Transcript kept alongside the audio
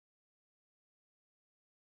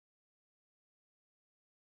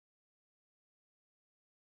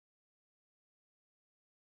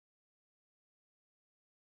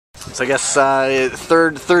So I guess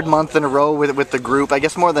third month in a row with the group. I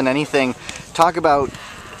guess more than anything, talk about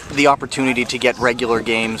the opportunity to get regular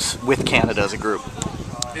games with Canada as a group.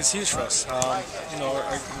 It's huge for us. You know,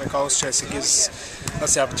 like I always stress, it gives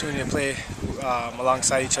us the opportunity to play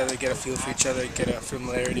alongside each other, get a feel for each other, get a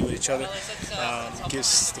familiarity with each other. It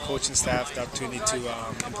gives the coaching staff the opportunity to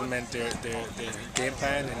implement their game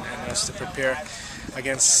plan and us to prepare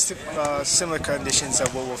against similar conditions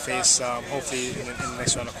of what we'll face, hopefully in the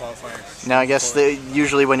next round of qualifying. Now, I guess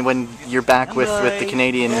usually when you're back with the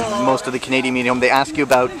Canadian, most of the Canadian medium, they ask you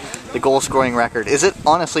about the goal scoring record. Is it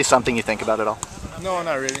honestly something you think about at all? No,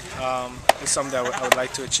 not really. It's something that I would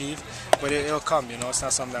like to achieve, but it'll come. You know, it's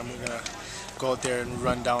not something that I'm gonna go out there and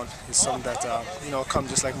run down. It's something that you know, come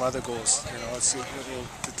just like my other goals. You know,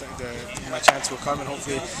 my chance will come, and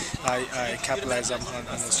hopefully I capitalize on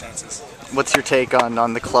those chances. What's your take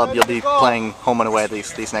on the club? You'll be playing home and away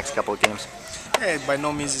these next couple of games. Hey, by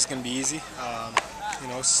no means it's gonna be easy. You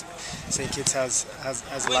know, St. Kitts has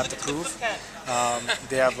a lot to prove.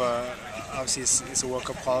 They have obviously it's a World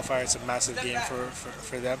Cup qualifier. It's a massive game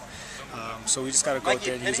for them. So we just got to go out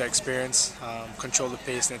there and use our experience, control the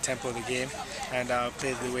pace and the tempo of the game, and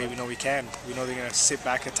play the way we know we can. We know they're going to sit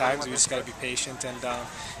back at times. We just got to be patient and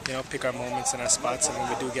you know, pick our moments and our spots, and when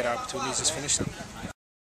we do get our opportunities, just finish them.